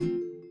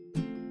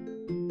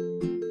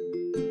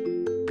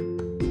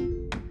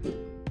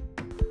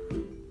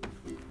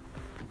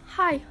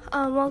Hi,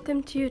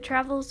 welcome to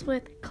Travels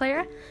with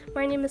Clara.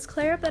 My name is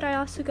Clara, but I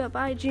also go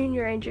by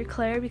Junior Ranger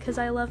Clara because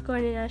I love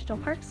going to national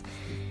parks,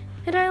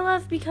 and I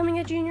love becoming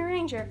a Junior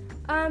Ranger.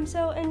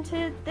 So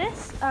into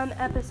this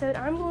episode,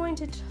 I'm going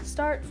to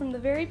start from the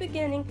very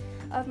beginning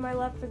of my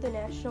love for the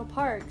national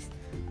parks.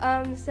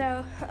 In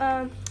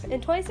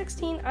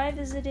 2016, I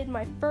visited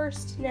my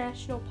first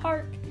national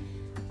park,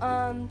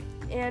 and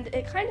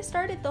it kind of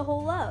started the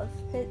whole love.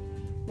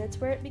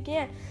 That's where it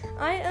began.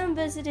 I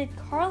visited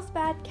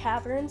Carlsbad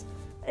Caverns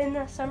in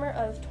the summer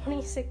of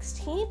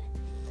 2016,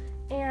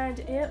 and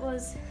it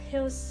was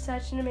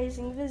such an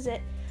amazing visit.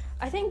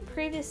 I think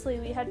previously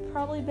we had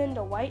probably been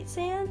to White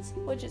Sands,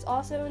 which is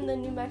also in the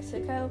New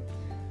Mexico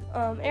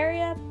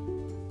area,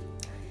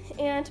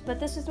 but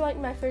this was like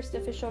my first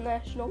official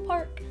national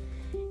park.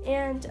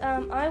 And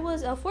I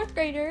was a fourth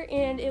grader,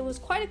 and it was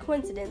quite a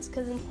coincidence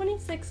because in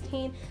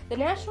 2016, the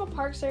National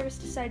Park Service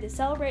decided to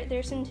celebrate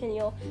their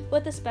centennial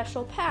with a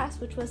special pass,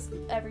 which was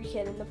every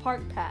kid in the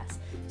park pass.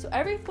 So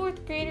every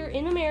fourth grader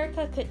in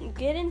America could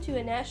get into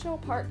a national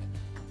park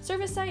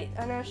service site,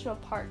 an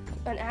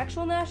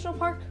actual national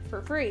park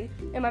for free.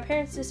 And my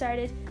parents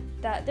decided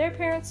that their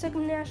parents took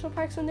them to national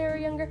parks when they were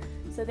younger,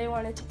 so they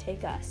wanted to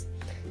take us.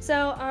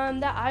 So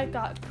that I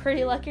got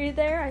pretty lucky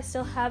there. I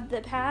still have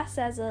the pass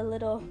as a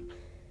little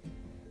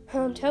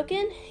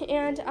token,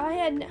 and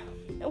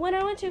when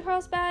I went to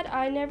Carlsbad,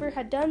 I never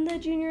had done the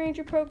Junior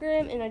Ranger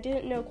program, and I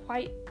didn't know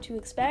quite to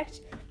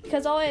expect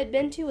because all I had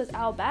been to was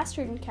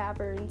Albasterton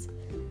Caverns,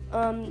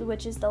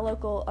 which is the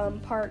local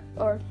park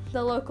or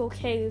the local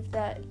cave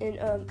that in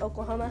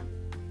Oklahoma.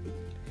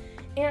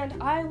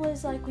 And I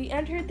was like, we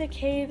entered the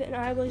cave, and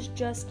I was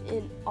just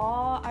in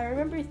awe. I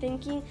remember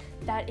thinking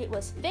that it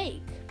was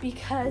fake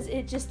because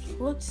it just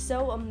looked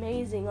so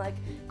amazing. Like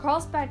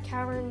Carlsbad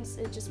Caverns,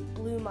 it just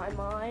blew my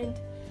mind.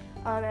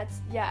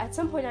 At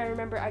some point I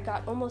remember I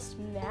got almost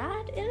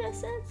mad in a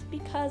sense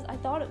because I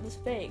thought it was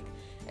fake.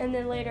 And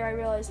then later I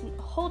realized,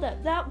 hold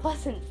up, that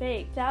wasn't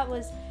fake. That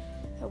was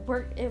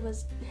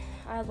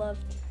I love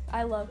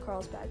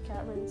Carlsbad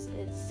Caverns.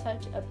 It's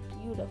such a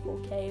beautiful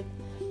cave.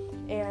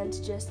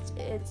 And just,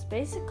 it's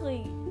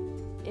basically,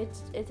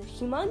 it's a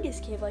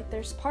humongous cave. Like,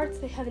 there's parts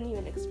they haven't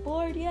even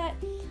explored yet.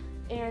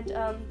 And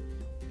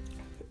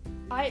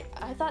I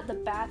thought the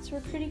bats were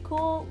pretty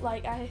cool.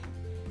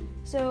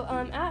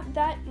 At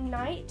that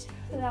night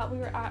that we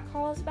were at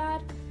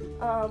Carlsbad,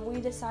 we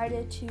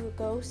decided to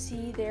go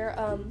see their,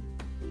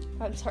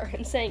 I'm sorry,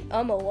 I'm saying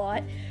a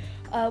lot.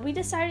 We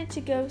decided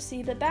to go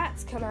see the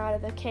bats come out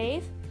of the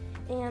cave,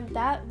 and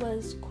that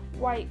was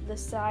quite the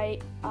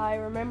sight. I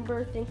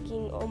remember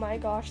thinking, oh my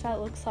gosh,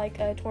 that looks like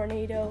a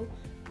tornado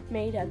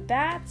made of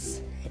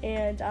bats,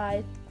 and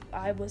I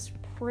was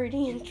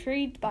pretty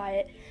intrigued by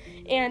it.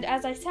 And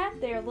as I sat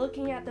there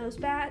looking at those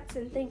bats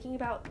and thinking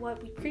about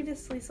what we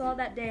previously saw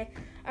that day,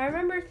 I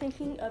remember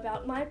thinking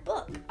about my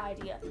book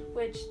idea,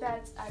 which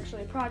that's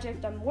actually a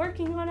project I'm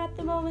working on at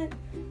the moment,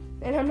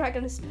 and I'm not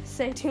going to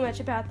say too much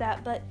about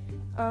that, but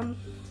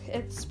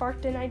it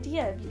sparked an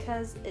idea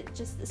because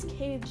this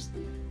cave just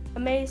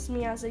amazed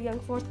me as a young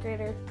fourth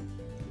grader.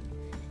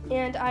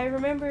 And I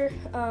remember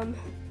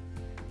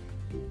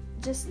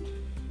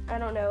I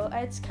don't know,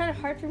 it's kind of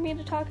hard for me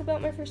to talk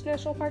about my first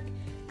national park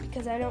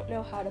because I don't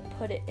know how to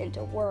put it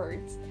into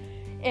words.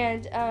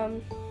 And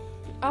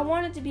I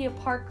wanted to be a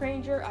park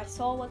ranger. I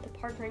saw what the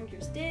park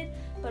rangers did,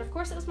 but of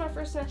course it was my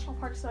first national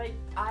park, so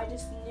I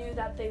just knew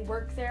that they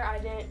worked there. I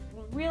didn't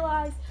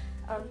realize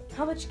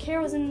how much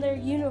care was in their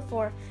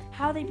uniform,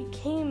 how they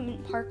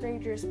became park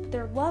rangers,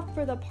 their love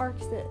for the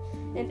parks,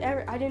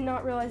 I did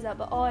not realize that,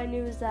 but all I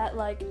knew is that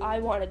I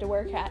wanted to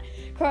work at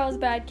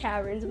Carlsbad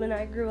Caverns when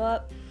I grew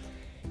up.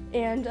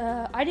 And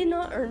I did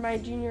not earn my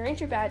Junior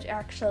Ranger badge,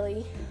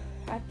 actually.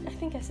 I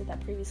think I said that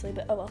previously,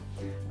 but oh well.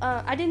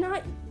 I did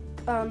not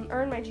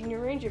earn my Junior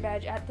Ranger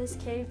badge at this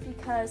cave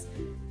because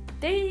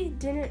they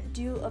didn't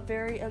do a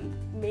very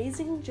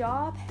amazing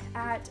job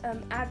at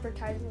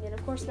advertising it.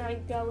 Of course, now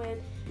you go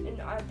in, and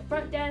at the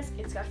front desk,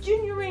 it's got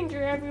Junior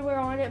Ranger everywhere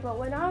on it, but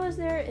when I was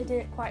there, it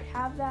didn't quite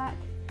have that.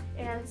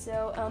 And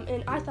so,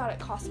 and I thought it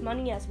cost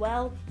money as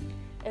well.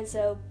 And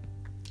so,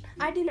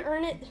 I didn't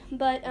earn it,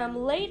 but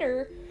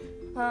later,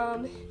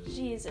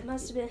 it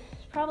must have been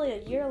probably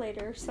a year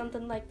later or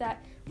something like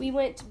that, we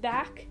went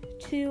back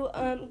to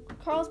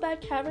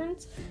Carlsbad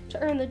Caverns to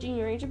earn the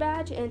Junior Ranger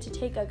badge and to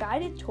take a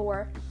guided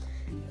tour.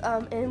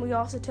 And we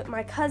also took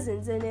my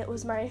cousins, and it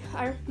was my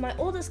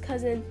oldest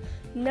cousin,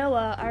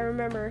 Noah. I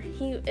remember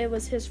it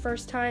was his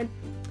first time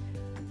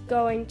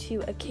going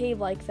to a cave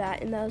like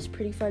that, and that was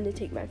pretty fun to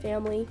take my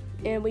family.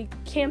 And we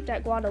camped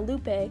at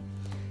Guadalupe.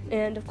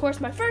 And of course,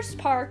 my first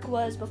park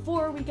was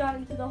before we got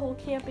into the whole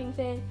camping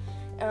thing,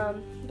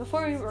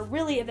 before we were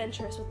really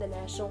adventurous with the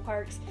national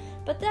parks.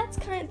 But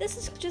this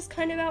is just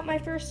kind of about my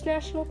first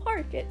national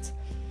park.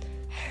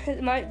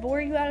 It might bore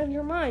you out of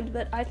your mind,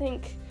 but I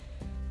think,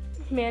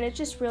 man, it's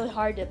just really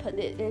hard to put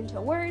it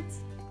into words.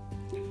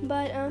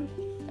 But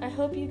I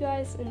hope you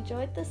guys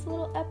enjoyed this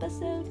little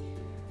episode.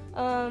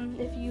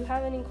 If you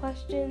have any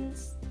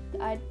questions,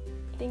 I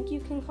think you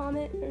can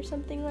comment or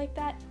something like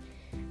that.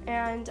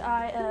 And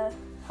I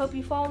hope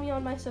you follow me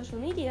on my social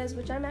medias,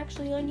 which I'm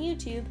actually on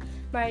YouTube.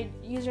 My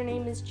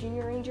username is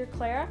Junior Ranger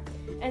Clara,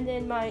 and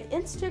then my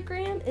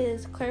Instagram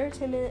is Clara _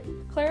 Timmons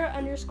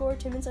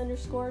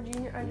 _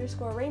 Junior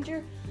 _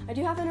 Ranger. I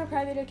do have a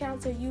private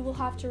account, so you will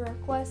have to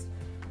request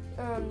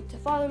to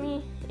follow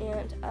me,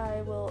 and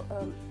I will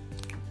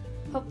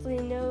hopefully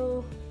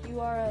know you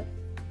are a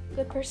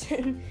good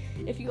person.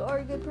 If you are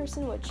a good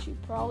person, which you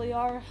probably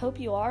are, I hope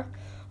you are.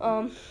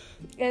 And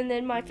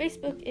then my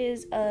Facebook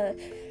is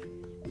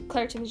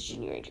Clara Timmons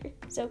Junior Ranger.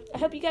 So I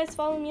hope you guys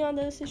follow me on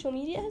those social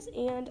medias,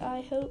 and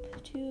I hope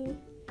you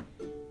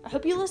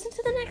listen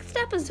to the next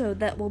episode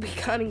that will be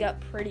coming up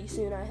pretty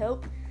soon, I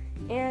hope.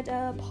 And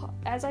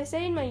as I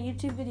say in my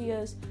YouTube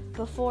videos,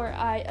 before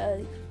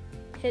I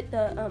hit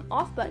the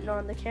off button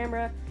on the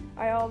camera,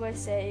 I always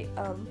say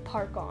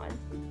park on.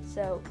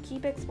 So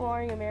keep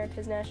exploring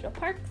America's national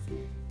parks,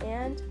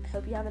 and I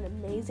hope you have an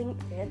amazing,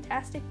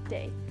 fantastic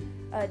day.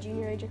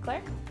 Junior Ranger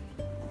Claire,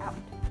 out.